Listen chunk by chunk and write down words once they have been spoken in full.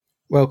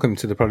Welcome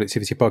to the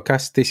Productivity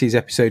Podcast. This is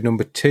episode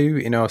number 2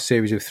 in our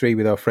series of 3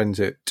 with our friends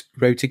at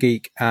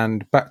RotaGeek.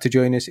 And back to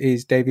join us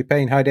is David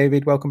Payne. Hi,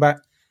 David. Welcome back.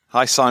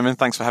 Hi, Simon.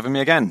 Thanks for having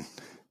me again.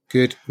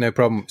 Good. No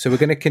problem. So we're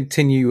going to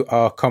continue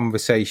our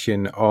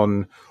conversation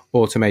on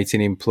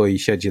automating employee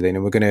scheduling,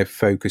 and we're going to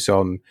focus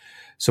on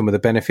some of the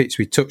benefits.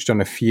 We touched on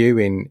a few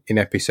in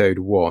episode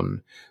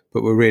 1,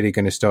 but we're really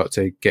going to start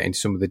to get into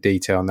some of the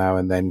detail now,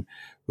 and then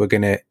we're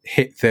going to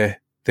hit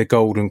the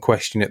golden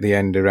question at the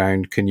end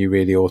around, can you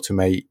really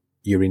automate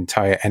your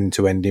entire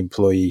end-to-end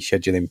employee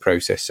scheduling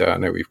process? So I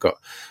know we've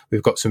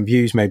got some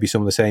views, maybe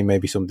some the same,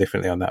 maybe some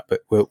differently on that, but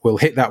we'll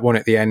hit that one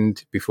at the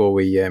end before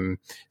we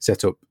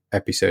set up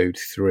episode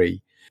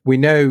 3. We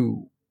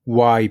know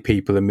why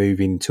people are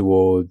moving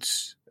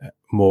towards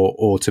more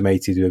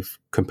automated of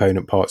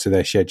component parts of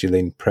their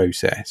scheduling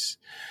process.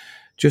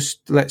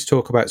 Just let's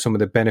talk about some of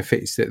the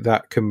benefits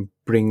that can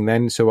bring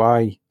then. So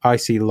I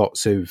see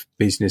lots of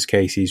business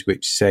cases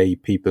which say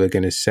people are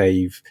going to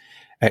save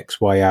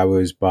XY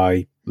hours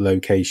by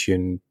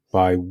location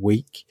by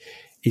week.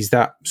 Is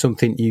that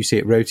something you see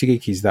at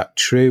RotaGeek? Is that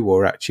true,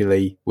 or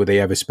actually were they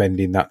ever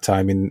spending that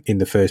time in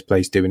the first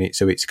place doing it,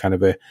 so it's kind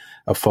of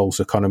a false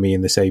economy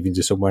and the savings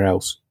are somewhere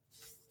else?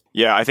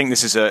 Yeah, I think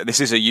this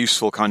is a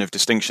useful kind of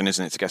distinction,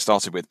 isn't it, to get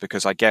started with?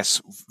 Because I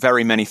guess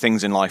very many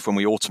things in life, when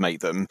we automate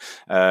them,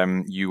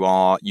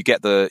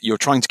 you're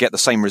trying to get the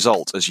same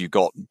result as you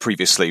got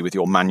previously with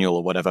your manual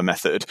or whatever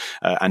method.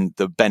 And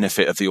the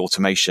benefit of the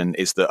automation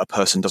is that a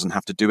person doesn't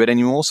have to do it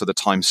anymore, so the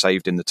time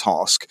saved in the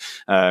task.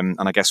 And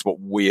I guess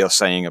what we are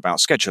saying about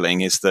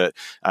scheduling is that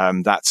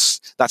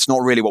that's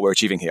not really what we're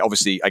achieving here.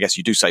 Obviously, I guess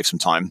you do save some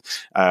time.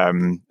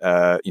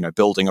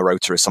 Building a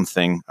rota is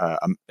something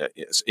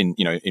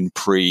in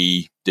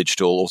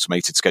pre-digital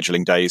automated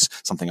scheduling days,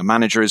 something a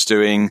manager is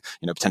doing,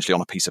 potentially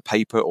on a piece of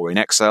paper or in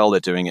Excel. They're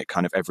doing it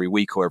kind of every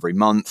week or every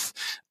month.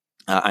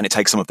 And it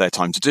takes some of their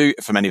time to do.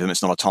 For many of them,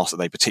 it's not a task that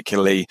they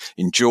particularly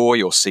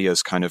enjoy or see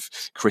as kind of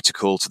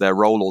critical to their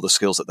role or the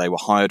skills that they were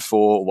hired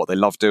for or what they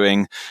love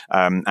doing.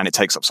 And it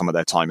takes up some of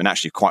their time, and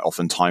actually quite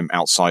often time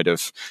outside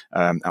of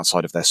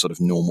their sort of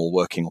normal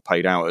working or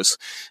paid hours.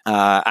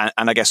 And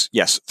I guess,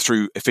 yes,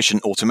 through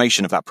efficient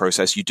automation of that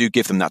process, you do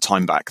give them that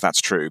time back.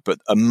 That's true. But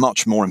a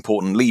much more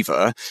important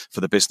lever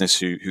for the business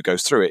who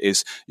goes through it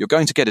is you're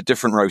going to get a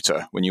different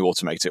rota when you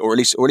automate it, or at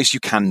least you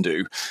can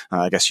do.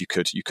 I guess you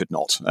could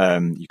not.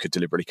 You could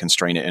deliberately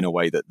constrain it in a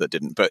way that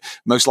didn't. But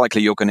most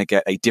likely you're going to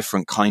get a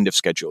different kind of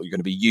schedule. You're going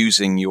to be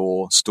using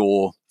your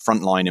store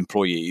frontline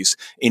employees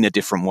in a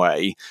different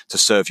way to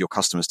serve your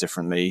customers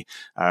differently,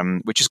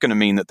 which is going to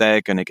mean that they're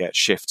going to get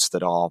shifts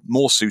that are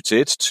more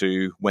suited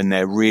to when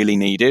they're really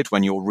needed,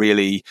 when you're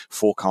really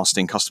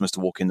forecasting customers to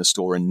walk in the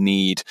store and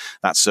need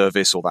that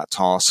service or that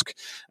task.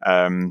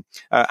 And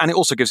it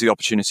also gives the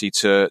opportunity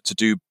to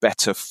do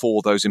better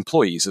for those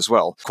employees as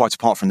well, quite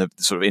apart from the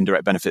sort of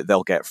indirect benefit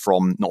they'll get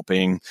from not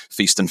being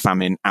feast and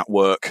famine at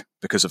work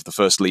because of the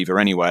first lever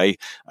anyway.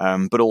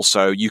 But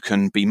also you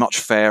can be much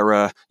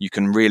fairer. You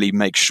can really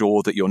make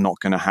sure that you're not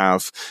going to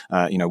have,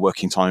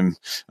 working time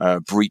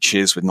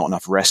breaches with not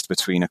enough rest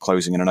between a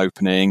closing and an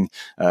opening.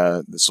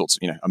 The sorts,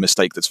 a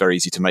mistake that's very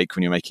easy to make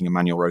when you're making a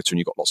manual rota and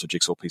you've got lots of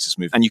jigsaw pieces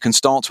moving. And you can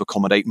start to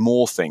accommodate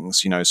more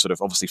things, sort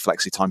of obviously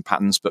flexi time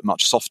patterns, but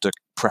much softer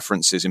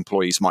preferences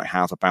employees might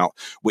have about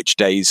which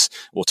days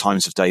or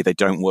times of day they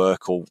don't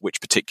work, or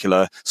which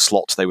particular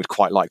slot they would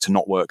quite like to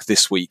not work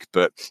this week,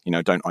 but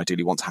don't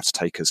ideally want to have to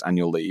take as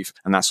annual leave,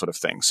 and that sort of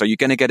thing. So you're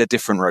going to get a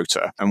different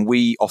rota. And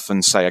we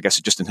often say, I guess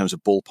just in terms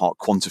of ballpark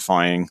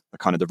quantifying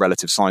the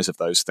relative size of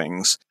those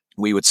things,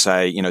 we would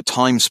say,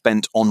 time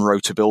spent on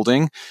rota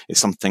building is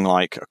something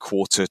like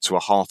 1/4 to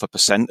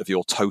 0.5% of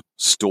your total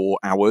store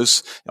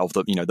hours of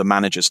the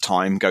manager's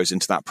time goes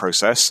into that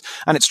process.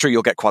 And it's true,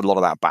 you'll get quite a lot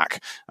of that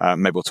back.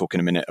 Maybe we'll talk in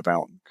a minute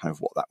about kind of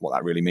what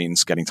that really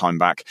means, getting time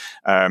back.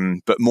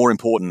 But more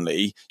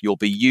importantly, you'll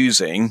be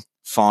using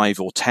 5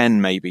 or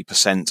 10 maybe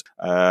percent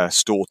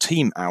store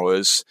team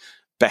hours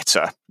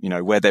better,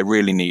 where they're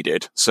really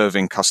needed,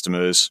 serving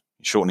customers,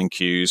 shortening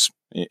queues,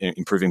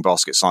 improving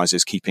basket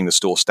sizes, keeping the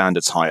store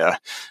standards higher,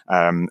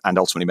 and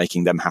ultimately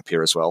making them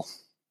happier as well.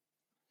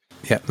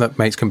 Yeah, that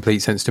makes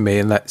complete sense to me.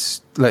 And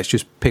let's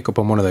just pick up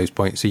on one of those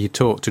points. So you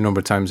talked a number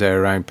of times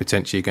there around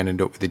potentially you're going to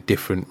end up with a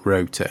different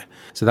rota.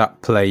 So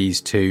that plays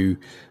to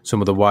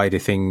some of the wider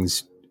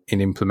things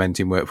in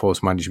implementing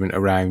workforce management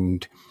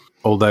around,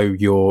 although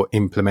you're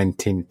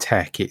implementing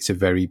tech, it's a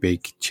very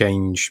big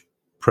change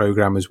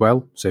program as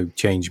well. So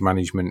change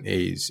management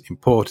is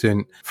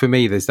important. For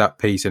me, there's that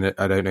piece, and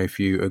I don't know if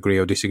you agree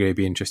or disagree, it'd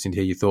be interesting to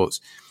hear your thoughts.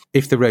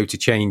 If the rota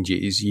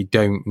changes, you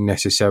don't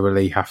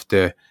necessarily have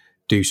to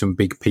do some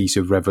big piece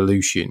of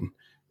revolution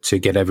to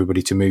get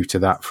everybody to move to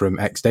that from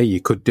X day.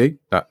 You could do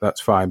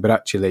that's fine, but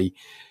actually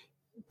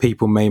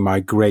people may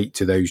migrate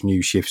to those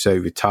new shifts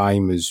over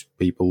time as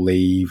people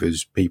leave,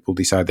 as people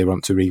decide they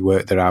want to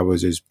rework their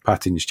hours, as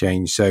patterns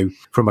change. So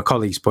from a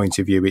colleague's point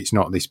of view, it's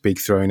not this big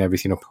throwing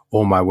everything up.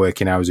 All my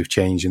working hours have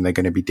changed and they're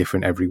going to be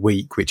different every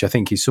week, which I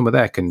think is some of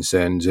their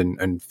concerns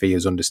and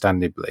fears,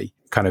 understandably.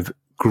 Kind of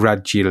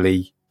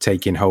gradually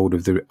taking hold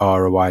of the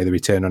ROI, the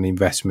return on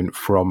investment,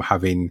 from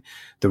having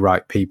the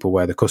right people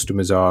where the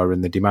customers are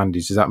and the demand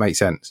is. Does that make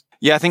sense?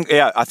 Yeah,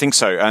 I think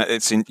so. I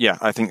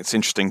think it's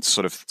interesting to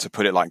sort of to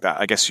put it like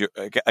that. I guess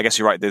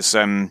you're right. There's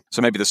so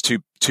maybe there's two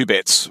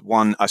bits.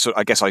 One,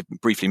 I guess I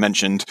briefly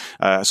mentioned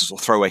as a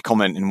sort of throwaway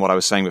comment in what I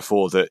was saying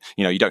before, that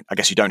you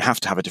don't have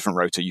to have a different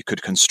rota. You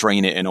could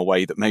constrain it in a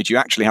way that made you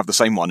actually have the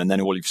same one, and then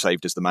all you've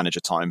saved is the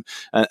manager time.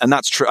 And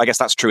that's true. I guess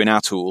that's true in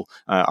our tool.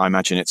 I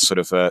imagine it's sort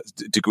of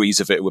degrees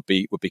of it would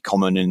be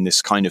common in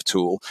this kind of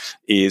tool.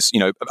 Is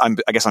I'm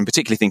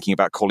particularly thinking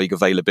about colleague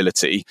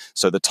availability,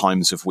 so the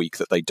times of week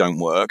that they don't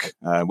work.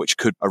 Which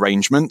could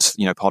arrangement,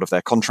 part of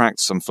their contract,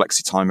 some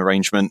flexi time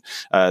arrangement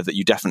that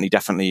you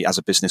definitely as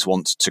a business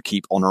want to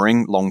keep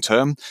honouring long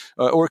term,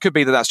 or it could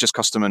be that that's just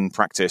custom and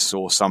practice,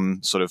 or some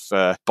sort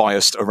of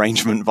biased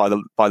arrangement by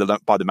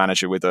the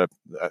manager with a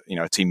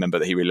team member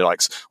that he really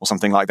likes, or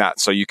something like that.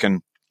 So you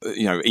can.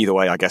 Either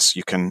way, I guess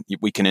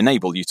we can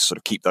enable you to sort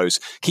of keep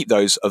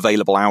those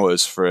available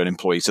hours for an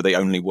employee, so they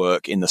only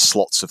work in the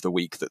slots of the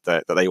week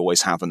that they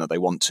always have and that they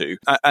want to.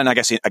 And I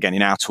guess again,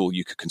 in our tool,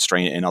 you could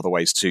constrain it in other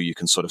ways too. You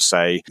can sort of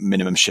say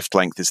minimum shift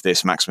length is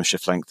this, maximum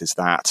shift length is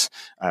that.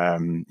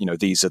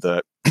 These are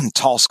the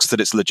tasks that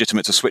it's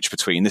legitimate to switch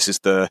between. This is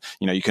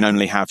you can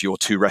only have your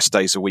 2 rest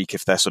days a week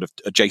if they're sort of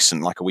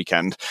adjacent, like a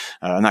weekend,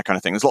 and that kind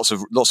of thing. There's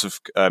lots of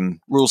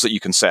rules that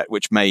you can set,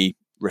 which may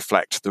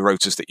reflect the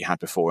rotas that you had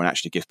before and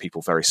actually give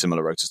people very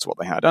similar rotas to what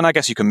they had. And I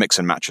guess you can mix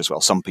and match as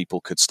well. Some people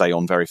could stay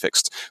on very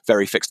fixed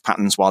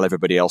patterns while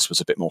everybody else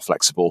was a bit more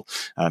flexible.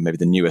 Maybe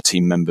the newer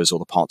team members or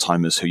the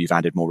part-timers who you've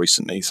added more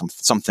recently,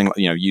 something like,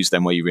 use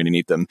them where you really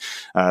need them,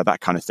 that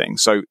kind of thing.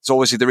 So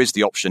obviously there is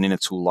the option in a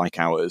tool like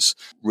ours,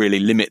 really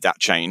limit that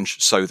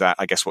change, so that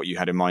I guess what you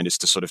had in mind is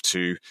to sort of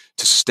to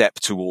step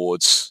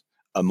towards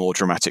a more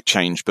dramatic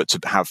change, but to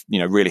have,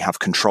 really have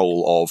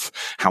control of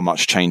how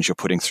much change you're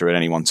putting through at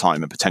any one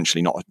time, and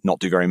potentially not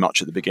do very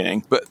much at the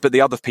beginning. But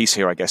the other piece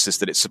here, I guess, is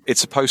that it's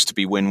supposed to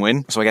be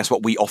win-win. So I guess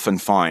what we often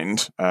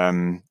find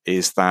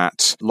is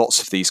that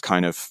lots of these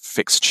kind of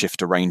fixed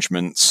shift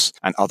arrangements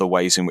and other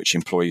ways in which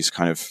employees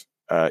kind of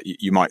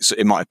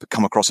it might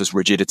come across as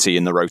rigidity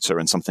in the rota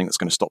and something that's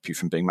going to stop you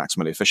from being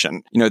maximally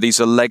efficient. These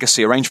are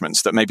legacy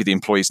arrangements that maybe the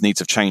employees' needs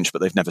have changed,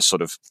 but they've never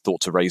sort of thought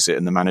to raise it,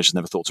 and the manager's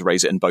never thought to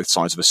raise it, and both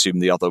sides have assumed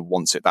the other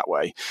wants it that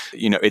way.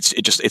 It's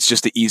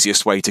just the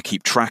easiest way to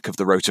keep track of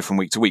the rota from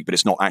week to week, but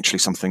it's not actually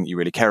something that you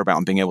really care about.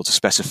 And being able to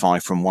specify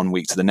from one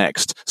week to the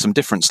next some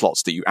different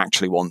slots that you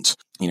actually want.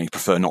 You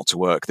prefer not to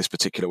work this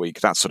particular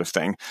week, that sort of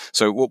thing.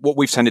 So what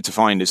we've tended to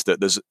find is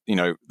that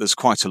there's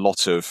quite a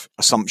lot of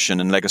assumption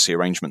and legacy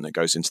arrangement that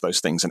goes into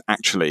those things, and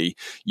actually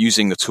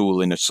using the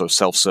tool in a sort of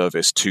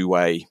self-service,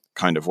 two-way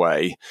kind of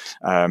way,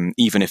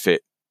 even if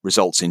it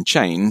results in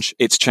change,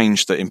 it's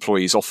change that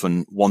employees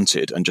often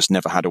wanted and just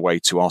never had a way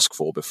to ask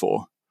for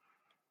before.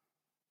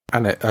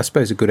 And I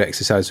suppose a good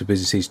exercise for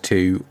businesses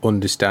to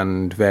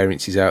understand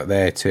variances out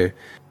there, to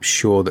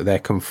ensure that they're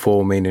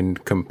conforming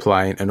and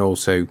compliant, and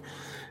also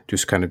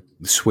just kind of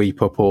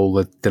sweep up all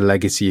the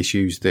legacy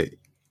issues that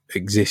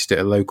exist at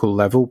a local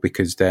level,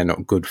 because they're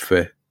not good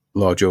for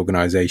large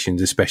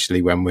organisations,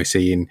 especially when we're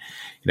seeing,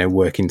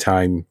 working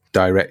time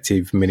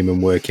directive,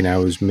 minimum working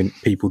hours,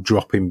 people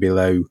dropping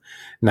below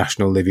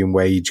national living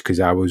wage because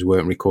hours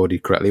weren't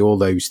recorded correctly. All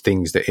those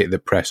things that hit the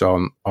press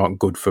aren't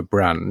good for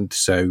brand.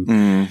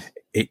 So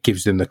it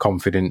gives them the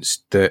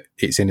confidence that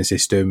it's in a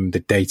system, the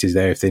data's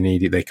there, if they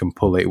need it, they can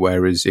pull it.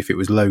 Whereas if it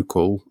was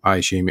local, I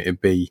assume it'd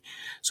be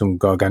some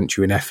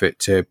gargantuan effort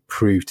to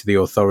prove to the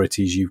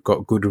authorities you've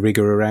got good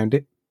rigour around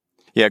it.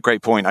 Yeah,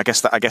 great point. I guess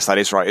that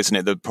is right, isn't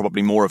it? There's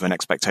probably more of an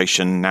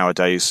expectation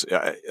nowadays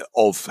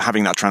of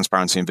having that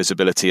transparency and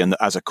visibility, and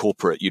that as a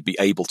corporate, you'd be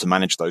able to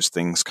manage those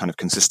things kind of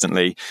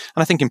consistently.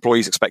 And I think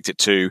employees expect it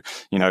too.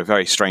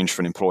 Very strange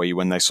for an employee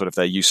when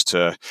they're used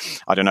to,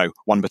 I don't know,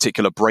 one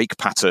particular break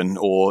pattern,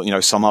 or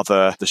some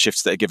other the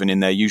shifts that are given in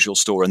their usual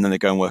store, and then they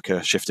go and work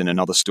a shift in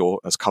another store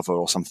as cover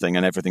or something,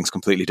 and everything's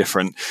completely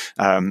different.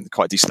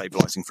 Quite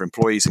destabilizing for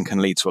employees, and can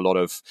lead to a lot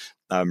of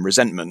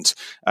resentment.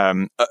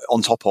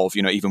 On top of,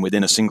 even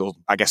within a single,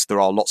 I guess there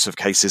are lots of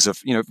cases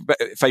of,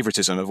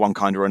 favoritism of one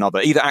kind or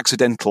another, either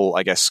accidental,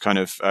 I guess, kind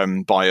of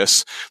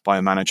bias by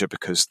a manager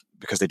because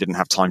they didn't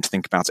have time to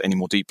think about it any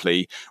more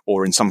deeply,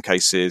 or in some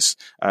cases,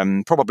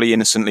 probably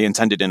innocently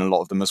intended in a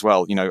lot of them as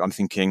well. I'm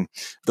thinking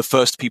the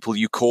first people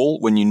you call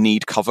when you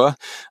need cover,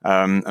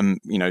 and,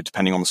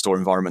 depending on the store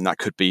environment, that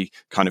could be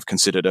kind of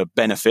considered a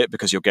benefit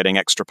because you're getting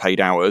extra paid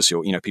hours.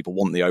 People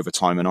want the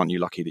overtime, and aren't you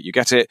lucky that you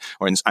get it?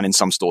 And in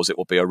some stores, it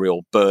will be a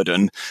real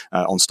burden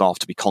on staff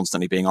to be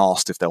constantly being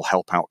asked if they'll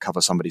help out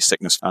cover somebody's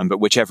sickness. But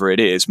whichever it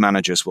is,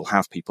 managers will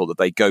have people that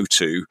they go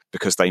to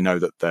because they know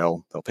that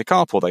they'll pick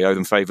up, or they owe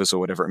them favors, or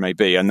whatever it may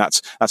be. And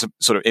that's a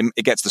sort of,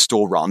 it gets the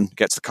store run,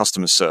 gets the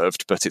customers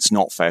served, but it's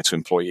not fair to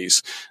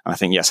employees. And I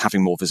think, yes,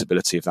 having more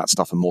visibility of that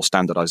stuff and more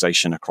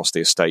standardization across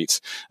the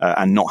estate,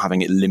 and not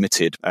having it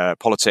limited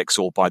politics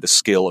or by the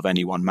skill of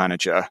any one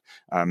manager,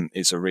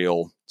 is a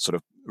real sort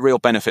of real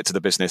benefit to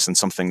the business and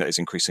something that is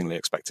increasingly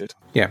expected.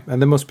 Yeah,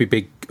 and there must be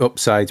big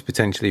upsides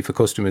potentially for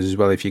customers as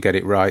well if you get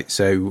it right.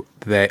 So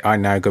I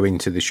now go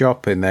into the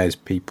shop and there's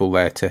people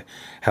there to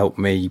help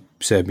me,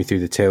 serve me through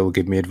the till,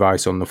 give me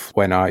advice on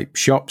when I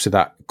shop. So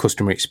that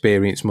customer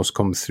experience must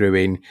come through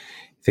in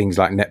things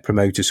like Net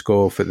Promoter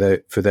Score for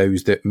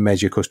those that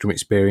measure customer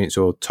experience,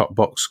 or top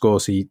box score.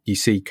 So you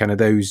see kind of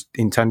those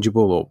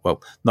intangible, or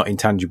well, not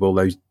intangible,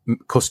 those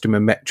customer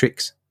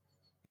metrics.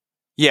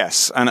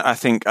 Yes, and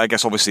I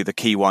guess obviously the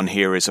key one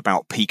here is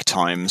about peak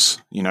times,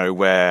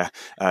 where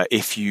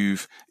if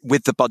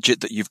with the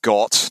budget that you've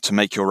got to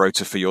make your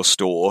rota for your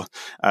store,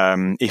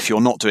 if you're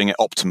not doing it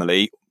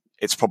optimally,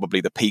 it's probably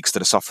the peaks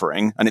that are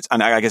suffering. And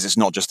I guess it's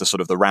not just the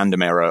sort of the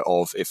random error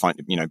of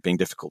it being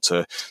difficult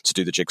to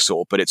do the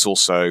jigsaw, but it's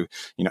also,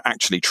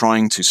 actually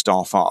trying to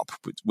staff up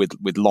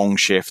with long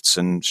shifts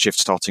and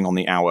shifts starting on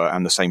the hour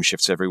and the same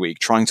shifts every week,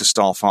 trying to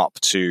staff up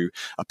to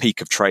a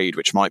peak of trade,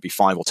 which might be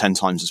 5 or 10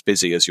 times as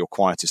busy as your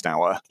quietest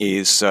hour,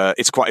 is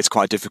it's quite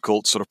a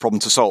difficult sort of problem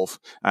to solve.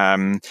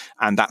 And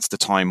that's the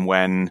time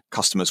when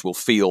customers will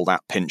feel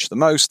that pinch the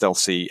most. They'll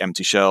see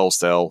empty shelves.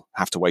 They'll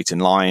have to wait in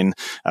line.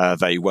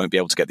 They won't be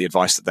able to get the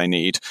advice that they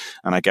need.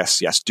 And I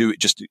guess, yes,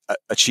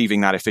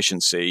 achieving that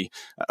efficiency.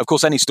 Of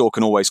course, any store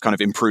can always kind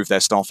of improve their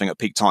staffing at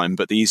peak time,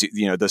 but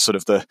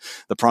the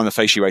prima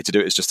facie way to do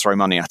it is just throw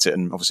money at it.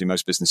 And obviously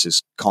most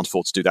businesses can't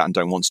afford to do that and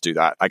don't want to do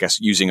that. I guess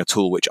using a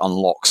tool which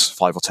unlocks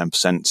 5 or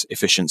 10%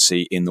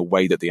 efficiency in the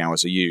way that the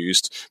hours are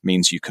used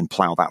means you can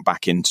plow that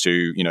back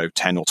into,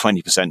 10 or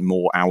 20%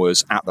 more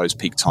hours at those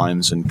peak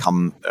times and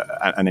come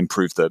and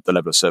improve the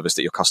level of service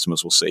that your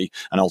customers will see.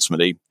 And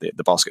ultimately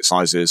the basket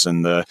sizes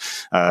and the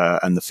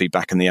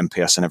feedback and the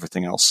NPS and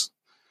everything else.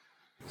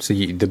 So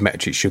the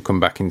metrics should come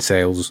back in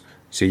sales.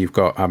 So you've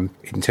got,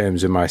 in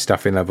terms of my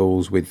staffing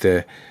levels, with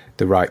the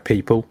right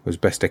people as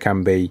best I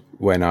can be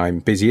when I'm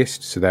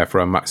busiest. So therefore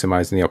I'm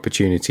maximising the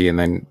opportunity, and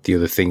then the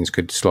other things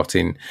could slot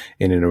in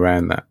and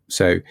around that.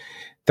 So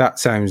that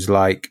sounds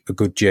like a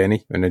good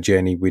journey, and a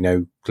journey we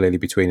know clearly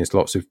between us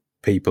lots of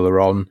people are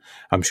on.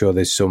 I'm sure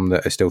there's some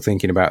that are still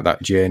thinking about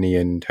that journey,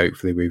 and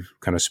hopefully we've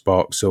kind of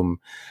sparked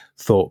some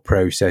thought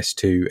process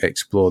to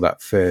explore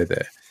that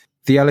further.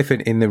 The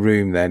elephant in the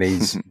room then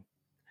is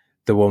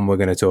the one we're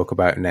going to talk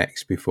about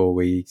next before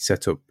we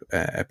set up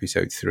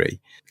episode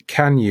 3.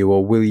 Can you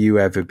or will you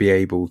ever be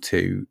able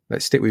to,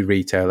 let's stick with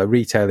a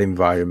retail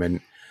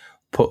environment,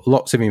 put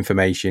lots of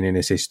information in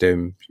a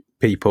system,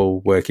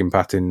 people, working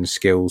patterns,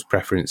 skills,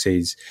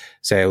 preferences,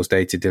 sales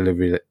data,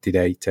 delivery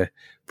data,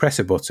 press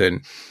a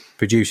button,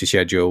 produce a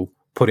schedule,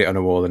 put it on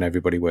a wall, and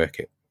everybody work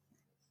it?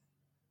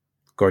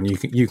 Go on,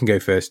 you can go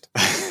first.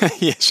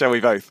 Yeah, shall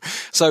we both?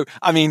 So,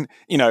 I mean,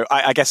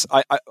 I guess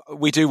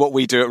we do what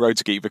we do at Road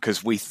to Geek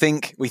because we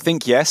think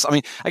yes. I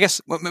mean, I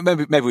guess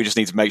maybe we just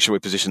need to make sure we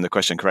position the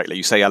question correctly.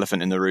 You say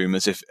elephant in the room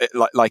as if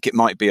like it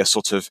might be a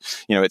sort of,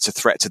 it's a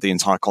threat to the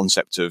entire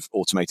concept of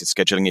automated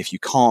scheduling if you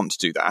can't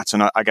do that.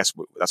 And I guess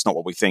that's not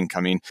what we think.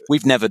 I mean,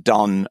 we've never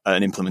done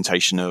an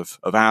implementation of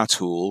our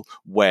tool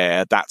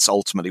where that's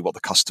ultimately what the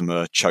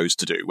customer chose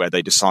to do, where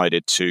they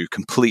decided to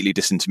completely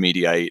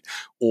disintermediate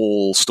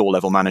all store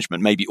level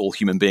management, maybe all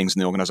human beings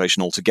in the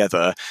organization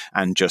altogether,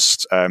 and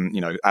just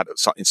at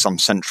some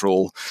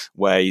central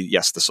way,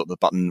 yes, the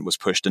button was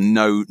pushed, and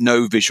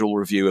no visual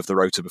review of the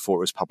rota before it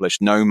was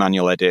published, no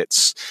manual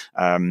edits,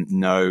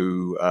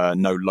 no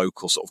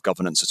local sort of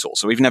governance at all.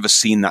 So we've never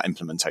seen that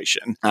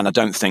implementation, and I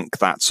don't think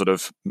that sort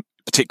of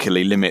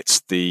particularly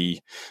limits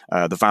the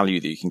value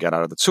that you can get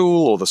out of the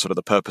tool, or the sort of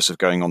the purpose of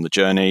going on the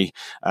journey,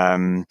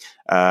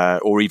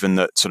 or even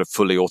that sort of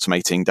fully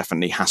automating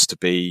definitely has to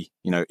be,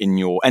 in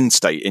your end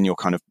state, in your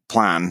kind of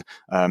plan,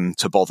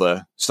 to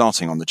bother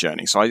starting on the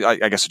journey. So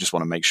I guess I just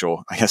want to make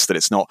sure, I guess,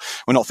 that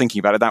we're not thinking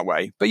about it that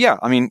way. But yeah,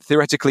 I mean,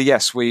 theoretically,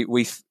 yes,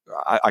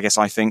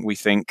 I think we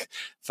think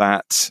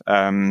that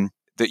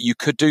that you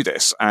could do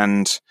this,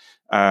 and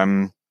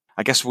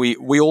I guess we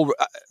all.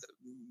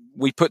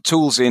 We put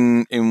tools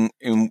in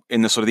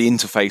the sort of the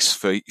interface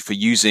for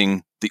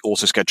using the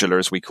autoscheduler,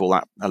 as we call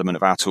that element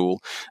of our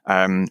tool.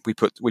 We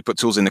put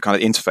tools in the kind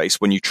of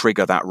interface. When you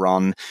trigger that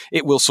run,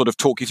 it will sort of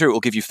talk you through. It will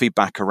give you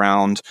feedback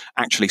around,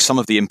 actually, some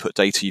of the input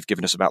data you've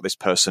given us about this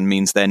person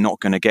means they're not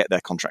going to get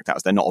their contract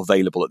hours. They're not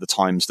available at the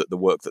times that the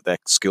work that they're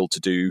skilled to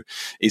do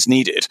is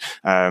needed.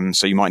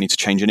 So you might need to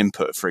change an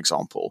input, for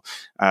example.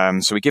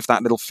 So we give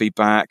that little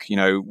feedback.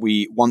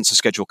 Once a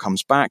schedule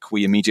comes back,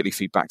 we immediately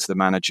feed back to the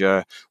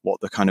manager what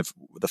the kind of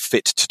the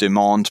fit to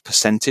demand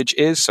percentage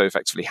is. So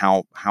effectively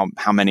how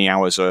many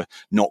hours are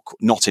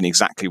not in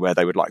exactly where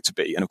they would like to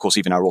be. And of course,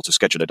 even our auto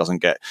scheduler doesn't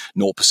get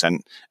 0%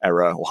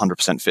 error or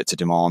 100% fit to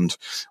demand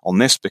on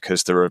this,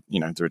 because there are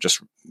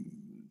just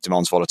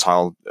demand's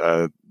volatile.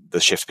 The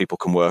shifts people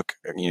can work,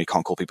 you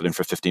can't call people in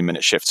for a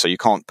 15-minute shift, so you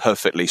can't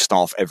perfectly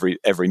staff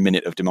every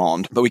minute of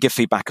demand. But we give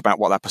feedback about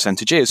what that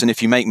percentage is, and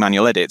if you make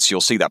manual edits,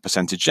 you'll see that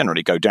percentage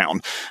generally go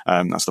down.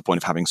 That's the point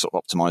of having sort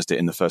of optimized it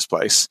in the first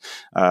place,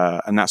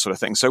 and that sort of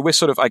thing. So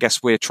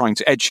we're trying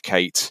to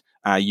educate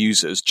our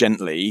users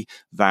gently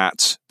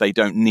that they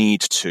don't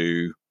need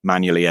to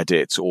manually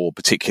edit or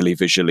particularly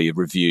visually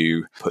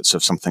review puts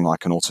of something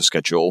like an auto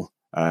schedule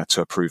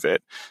to approve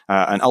it.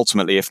 And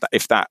ultimately, if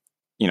that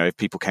if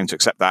people came to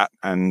accept that,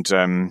 and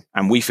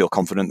we feel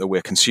confident that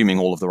we're consuming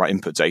all of the right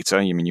input data.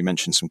 I mean, you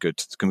mentioned some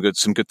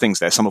good things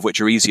there, some of which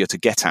are easier to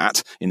get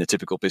at in the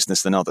typical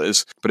business than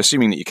others. But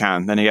assuming that you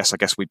can, then yes, I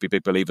guess we'd be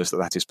big believers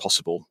that is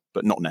possible,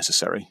 but not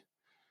necessary.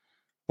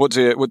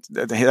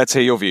 Let's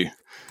hear your view.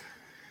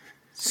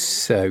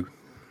 So,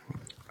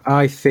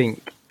 I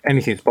think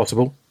anything's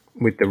possible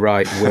with the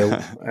right will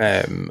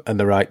and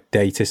the right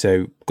data.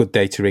 So, good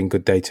data in,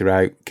 good data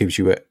out gives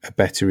you a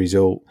better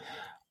result.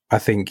 I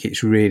think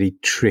it's really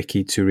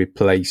tricky to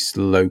replace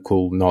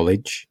local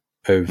knowledge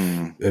of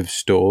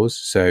stores.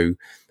 So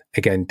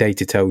again,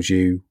 data tells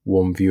you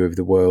one view of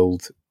the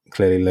world.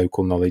 Clearly,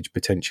 local knowledge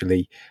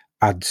potentially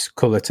adds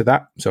colour to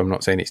that. So I'm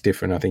not saying it's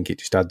different. I think it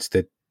just adds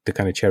the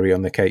kind of cherry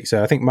on the cake.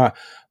 So I think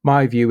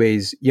my view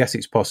is, yes,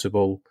 it's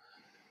possible.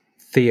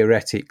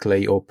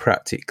 Theoretically or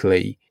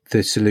practically,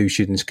 the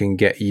solutions can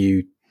get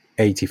you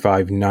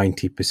 85,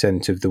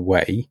 90% of the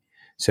way.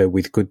 So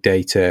with good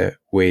data,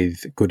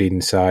 with good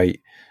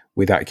insight,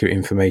 with accurate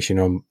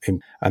information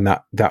and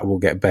that will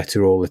get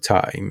better all the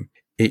time.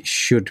 It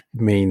should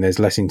mean there's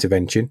less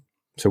intervention.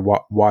 So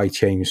why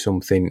change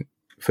something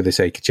for the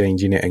sake of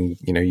changing it? And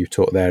you've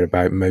talked there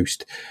about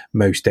most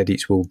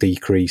edits will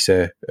decrease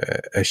a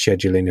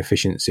scheduling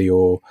efficiency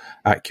or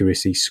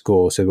accuracy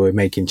score. So we're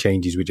making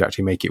changes which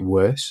actually make it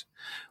worse,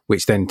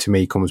 which then to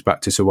me comes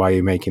back to, so why are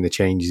you making the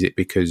change? Is it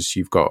because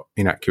you've got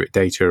inaccurate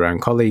data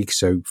around colleagues?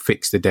 So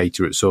fix the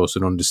data at source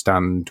and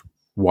understand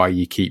why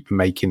you keep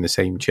making the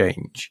same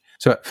change.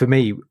 So for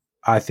me,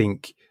 I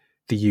think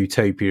the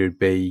utopia would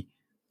be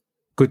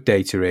good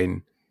data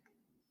in,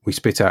 we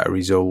spit out a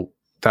result,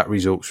 that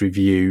result's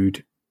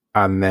reviewed,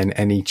 and then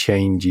any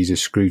changes are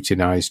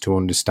scrutinised to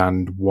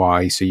understand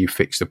why. So you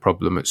fix the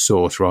problem at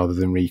source rather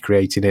than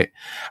recreating it.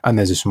 And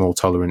there's a small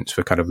tolerance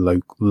for kind of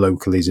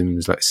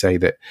localisms, let's say,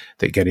 that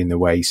get in the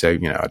way. So, I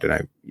don't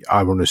know,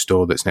 I run a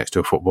store that's next to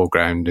a football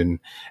ground and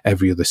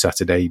every other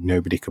Saturday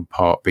nobody can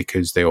park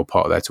because they all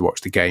park there to watch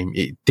the game.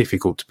 It's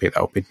difficult to pick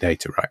that up in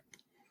data, right?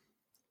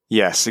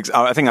 Yes,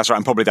 I think that's right.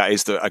 And probably that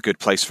is a good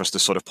place for us to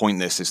sort of point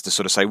this, is to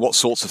sort of say what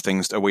sorts of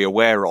things are we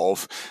aware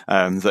of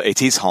that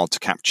it is hard to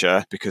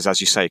capture, because as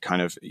you say,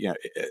 kind of,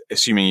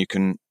 assuming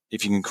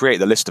if you can create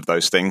the list of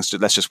those things,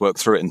 let's just work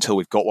through it until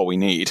we've got what we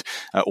need,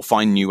 or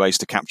find new ways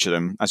to capture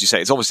them. As you say,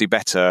 it's obviously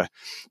better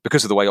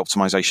because of the way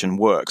optimization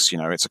works.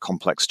 It's a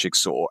complex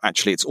jigsaw.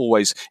 Actually, it's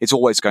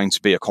always going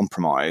to be a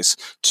compromise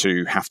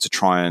to have to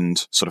try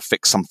and sort of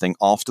fix something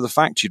after the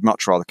fact. You'd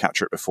much rather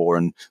capture it before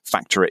and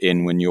factor it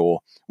in when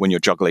you're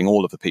juggling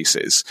all of the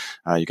pieces.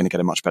 You're going to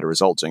get a much better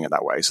result doing it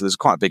that way. So there's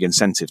quite a big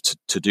incentive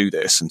to do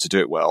this and to do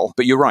it well.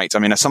 But you're right. I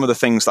mean, some of the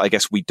things that I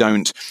guess we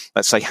don't,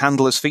 let's say,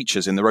 handle as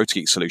features in the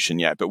RotaGeek solution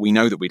yet, but we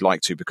know that we'd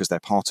like to because they're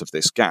part of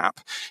this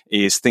gap,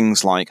 is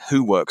things like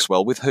who works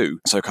well with who.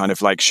 So kind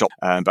of like shop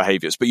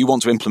behaviors. But you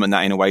want to implement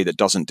that in a way that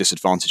doesn't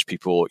disadvantage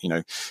people,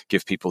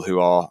 give people who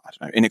are, I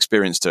don't know,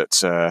 inexperienced at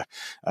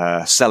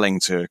selling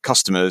to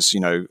customers,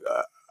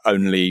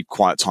 only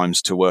quiet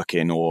times to work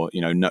in, or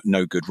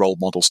no good role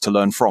models to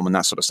learn from, and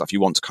that sort of stuff. You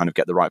want to kind of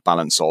get the right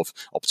balance of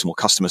optimal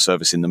customer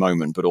service in the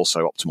moment, but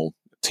also optimal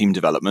team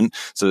development.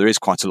 So there is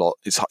quite a lot.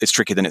 It's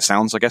trickier than it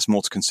sounds, I guess,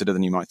 more to consider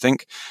than you might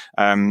think.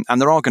 And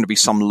there are going to be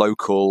some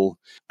local,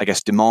 I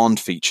guess, demand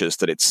features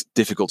that it's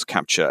difficult to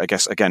capture. I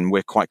guess, again,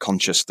 we're quite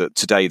conscious that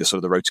today the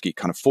sort of the RotaGeek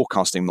kind of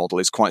forecasting model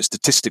is quite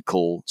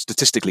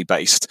statistically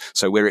based.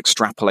 So we're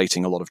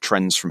extrapolating a lot of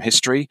trends from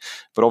history,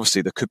 but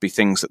obviously there could be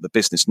things that the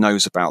business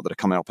knows about that are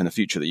coming up in the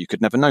future that you could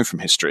never know from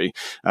history.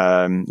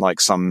 Like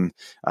some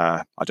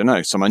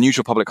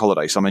unusual public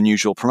holiday, some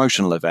unusual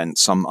promotional event,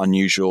 some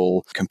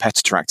unusual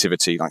competitor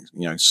activity, like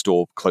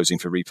store closing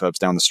for refurbs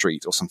down the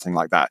street or something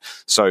like that.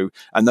 So,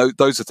 and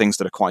those are things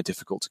that are quite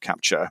difficult to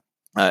capture,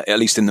 at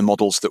least in the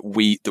models that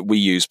we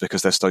use,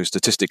 because they're so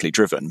statistically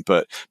driven.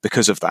 But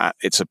because of that,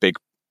 it's a big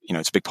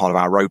part of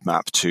our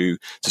roadmap to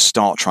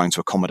start trying to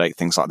accommodate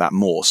things like that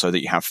more, so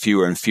that you have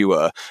fewer and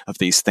fewer of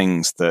these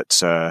things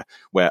that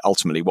where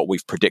ultimately what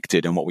we've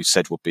predicted and what we've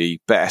said would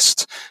be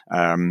best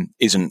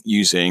isn't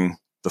using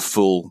the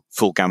full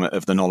gamut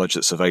of the knowledge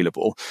that's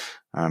available.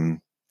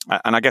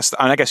 And I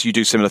guess you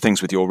do similar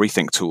things with your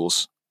Rethink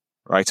tools,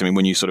 right? I mean,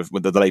 when you sort of,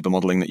 with the labor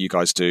modeling that you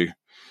guys do.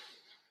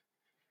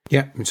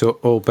 Yeah, it's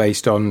all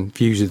based on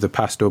views of the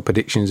past or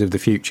predictions of the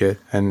future.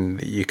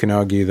 And you can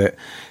argue that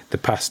the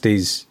past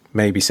is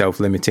maybe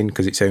self-limiting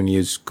because it's only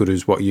as good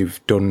as what you've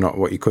done, not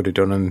what you could have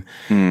done.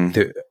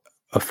 And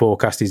a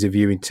forecast is a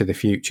view into the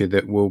future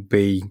that will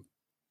be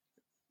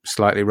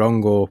slightly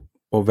wrong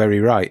or very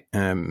right.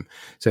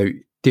 So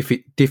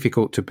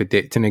difficult to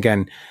predict. And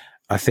again,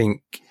 I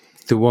think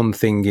the one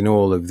thing in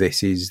all of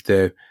this is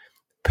the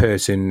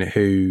person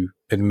who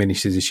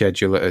administers a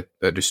schedule at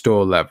a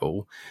store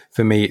level.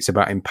 For me, it's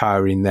about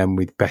empowering them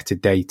with better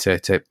data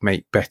to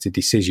make better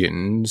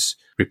decisions,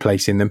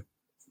 replacing them.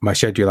 My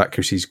schedule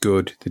accuracy is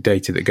good. The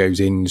data that goes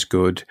in is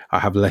good. I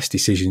have less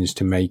decisions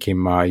to make in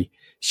my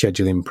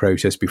scheduling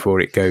process before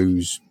it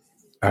goes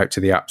out to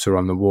the apps or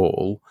on the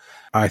wall,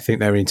 I think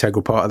they're an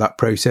integral part of that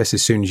process.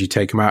 As soon as you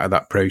take them out of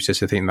that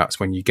process, I think that's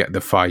when you get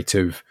the fight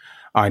of,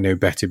 I know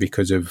better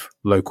because of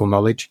local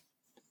knowledge.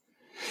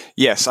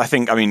 Yes, I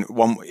think,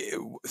 one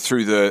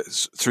through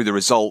the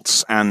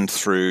results and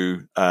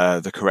through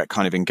the correct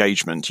kind of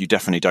engagement, you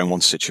definitely don't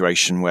want a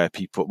situation where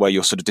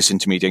you're sort of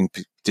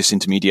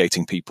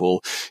disintermediating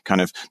people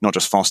kind of not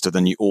just faster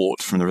than you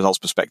ought from the results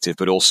perspective,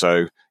 but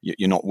also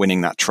you're not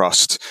winning that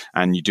trust,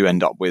 and you do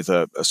end up with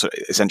a sort of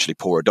essentially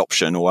poor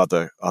adoption or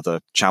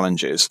other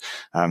challenges.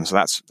 So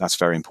that's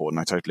very important.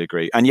 I totally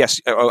agree. And yes,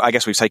 I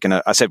guess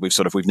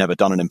we've never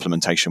done an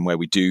implementation where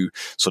we do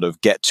sort of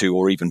get to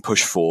or even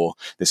push for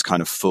this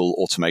kind of full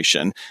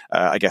automation.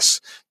 I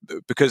guess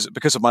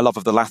because of my love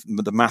of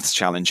the maths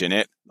challenge in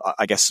it,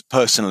 I guess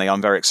personally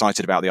I'm very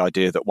excited about the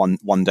idea that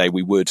one day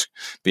we would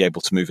be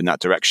able to move in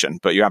that direction.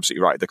 But you're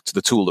absolutely right.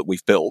 The tool that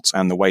we've built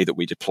and the way that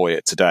we deploy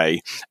it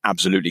today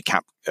absolutely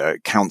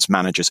counts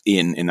managers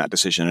in that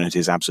decision, and it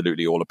is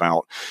absolutely all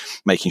about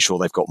making sure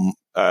they've got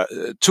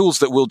tools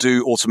that will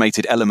do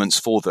automated elements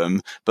for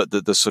them, but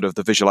the sort of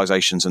the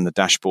visualizations and the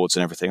dashboards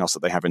and everything else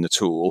that they have in the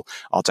tool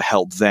are to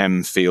help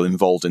them feel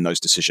involved in those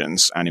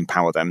decisions and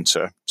empower them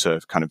to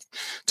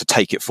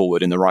take it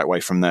forward in the right way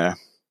from there.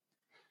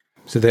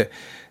 So that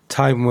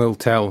time will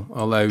tell.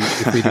 Although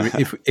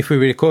if we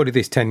recorded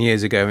this 10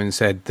 years ago and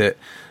said that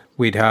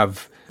we'd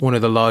have one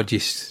of the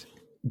largest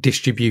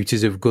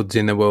distributors of goods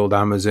in the world,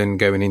 Amazon,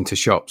 going into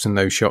shops, and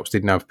those shops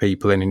didn't have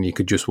people in, and you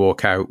could just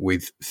walk out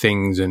with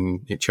things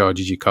and it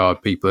charges your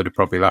card, people would have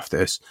probably laughed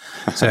at us.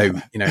 So,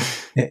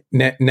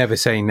 never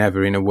say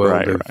never in a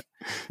world of,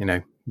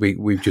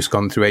 we've just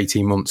gone through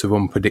 18 months of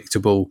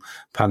unpredictable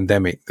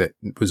pandemic that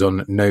was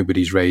on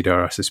nobody's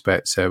radar, I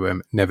suspect.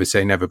 So never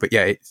say never. But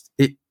yeah,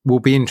 it will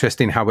be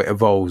interesting how it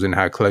evolves and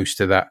how close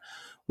to that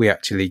we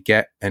actually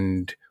get,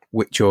 and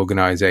which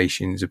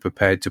organisations are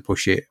prepared to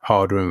push it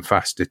harder and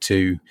faster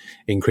to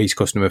increase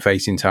customer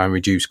facing time,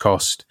 reduce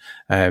cost,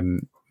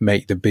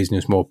 make the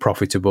business more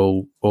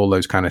profitable, all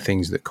those kind of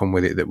things that come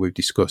with it that we've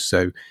discussed.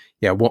 So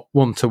yeah,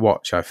 one to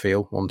watch, I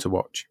feel, one to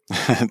watch.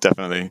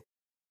 Definitely.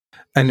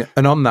 And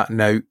on that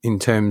note, in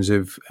terms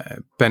of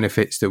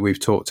benefits that we've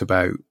talked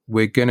about,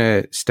 we're going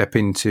to step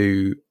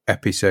into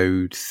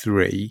episode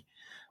 3.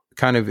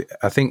 Kind of,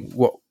 I think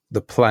what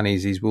the plan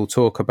is we'll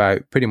talk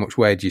about pretty much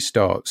where do you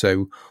start.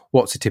 So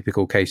what's a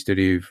typical case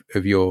study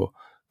of your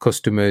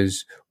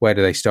customers? Where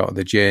do they start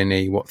the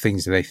journey? What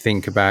things do they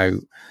think about?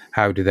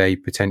 How do they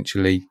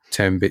potentially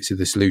turn bits of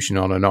the solution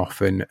on and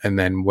off? And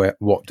then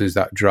what does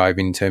that drive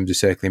in terms of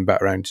circling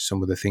back around to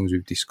some of the things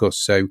we've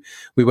discussed? So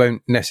we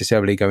won't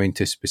necessarily go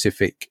into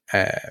specific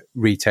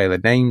retailer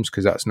names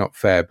because that's not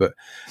fair, but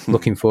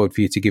looking forward for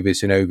you to give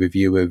us an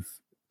overview of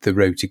the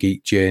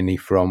Rotogeek journey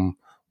from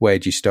where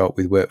do you start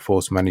with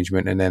workforce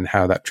management and then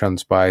how that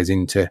transpires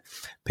into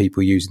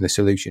people using the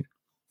solution.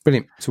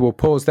 Brilliant. So we'll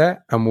pause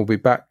there and we'll be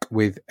back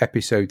with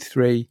episode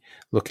 3,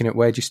 looking at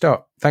where do you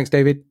start. Thanks,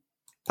 David.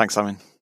 Thanks, Simon.